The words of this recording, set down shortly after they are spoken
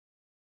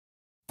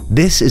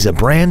This is a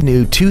brand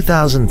new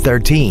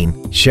 2013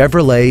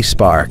 Chevrolet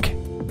Spark.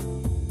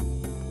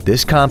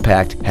 This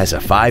compact has a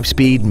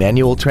 5-speed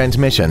manual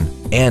transmission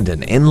and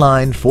an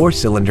inline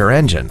 4-cylinder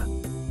engine.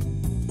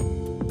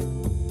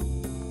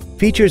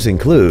 Features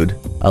include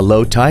a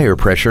low tire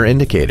pressure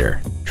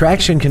indicator,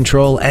 traction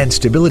control and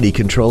stability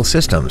control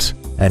systems,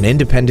 an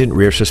independent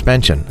rear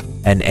suspension,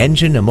 an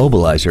engine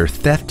immobilizer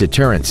theft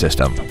deterrent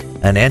system,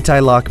 an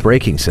anti-lock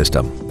braking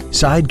system,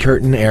 side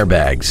curtain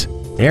airbags,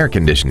 air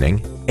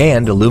conditioning,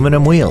 and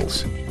aluminum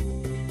wheels.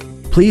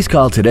 Please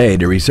call today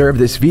to reserve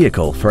this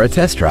vehicle for a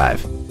test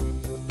drive.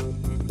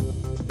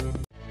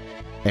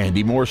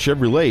 Andy Mohr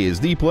Chevrolet is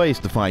the place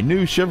to find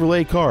new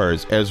Chevrolet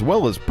cars as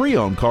well as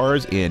pre-owned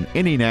cars in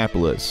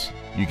Indianapolis.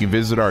 You can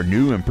visit our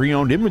new and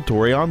pre-owned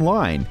inventory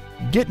online,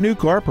 get new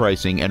car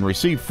pricing, and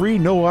receive free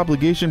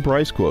no-obligation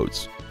price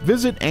quotes.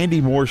 Visit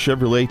Andy Mohr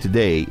Chevrolet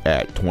today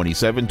at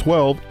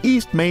 2712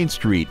 East Main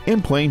Street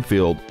in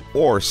Plainfield,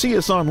 or see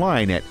us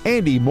online at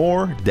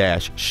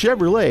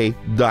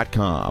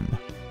andymohr-chevrolet.com.